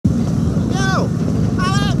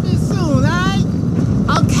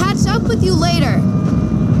with you later.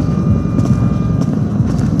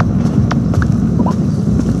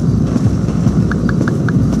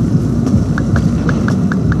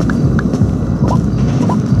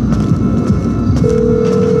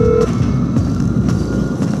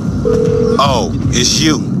 Oh, it's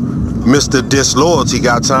you. Mr. Disloyalty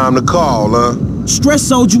got time to call, huh? Stretch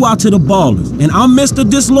sold you out to the ballers, and I'm Mr.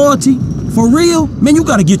 Disloyalty? For real? Man, you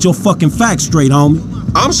gotta get your fucking facts straight, homie.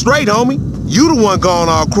 I'm straight, homie. You the one gone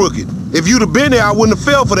all crooked. If you'd have been there, I wouldn't have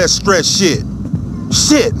fell for that Stretch shit.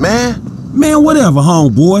 Shit, man. Man, whatever,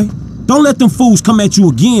 homeboy. Don't let them fools come at you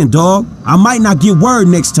again, dawg. I might not get word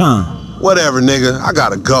next time. Whatever, nigga. I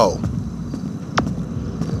gotta go.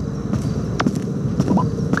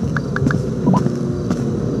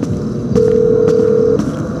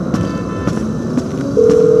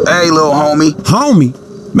 Hey, little homie.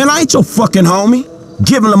 Homie? Man, I ain't your fucking homie.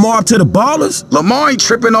 Giving Lamar up to the ballers? Lamar ain't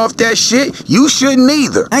tripping off that shit. You shouldn't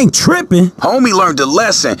either. Ain't tripping. Homie learned a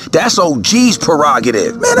lesson. That's OG's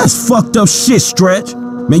prerogative. Man, that's fucked up shit, Stretch.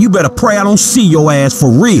 Man, you better pray I don't see your ass for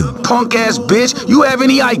real. Punk ass bitch, you have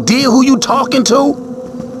any idea who you talking to?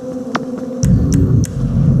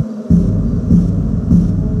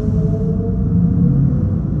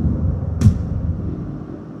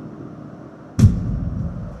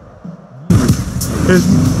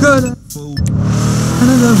 It's good. I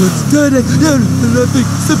don't know what's good. A big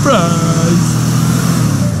surprise.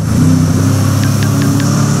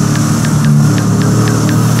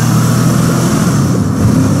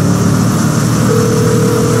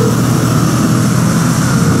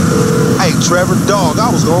 Hey, Trevor, dog, I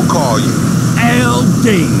was gonna call you.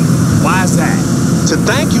 LD. Why's that? To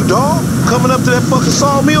thank you, dog. Coming up to that fucking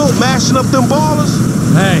sawmill, mashing up them ballers.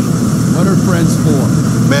 Hey, what are friends for?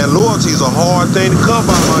 Man, loyalty's a hard thing to come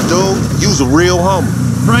by, my dude. You's a real homie.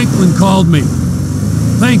 Franklin called me.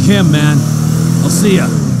 Thank him, man. I'll see ya.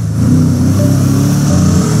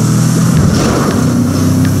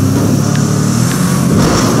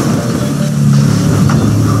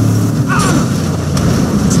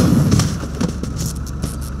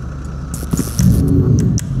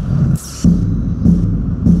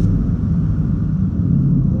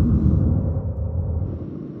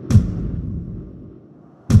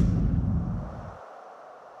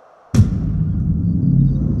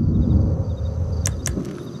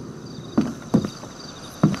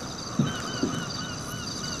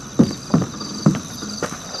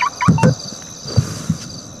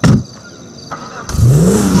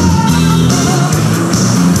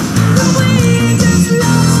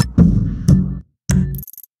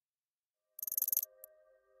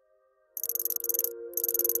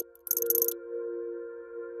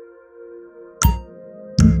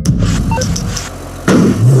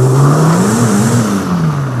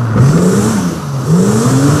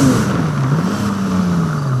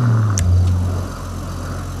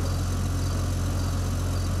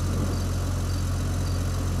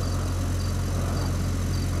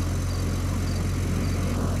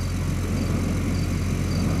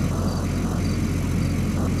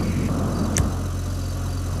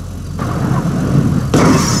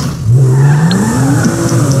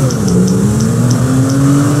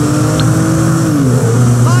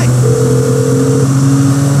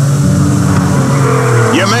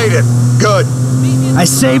 I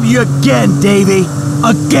saved you again, Davey.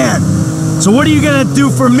 Again. So what are you gonna do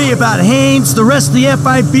for me about Haines, the rest of the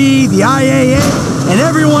FIB, the IAA, and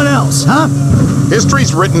everyone else, huh?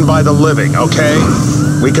 History's written by the living, okay?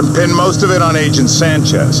 We can pin most of it on Agent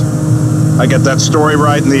Sanchez. I get that story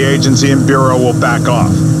right and the agency and Bureau will back off.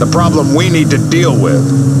 The problem we need to deal with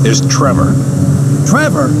is Trevor.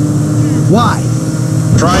 Trevor? Why?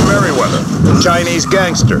 Try Merryweather, Chinese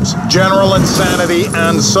gangsters, general insanity,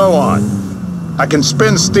 and so on. I can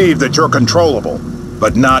spin Steve that you're controllable,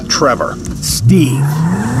 but not Trevor. Steve?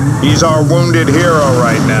 He's our wounded hero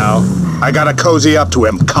right now. I gotta cozy up to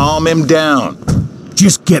him, calm him down.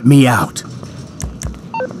 Just get me out.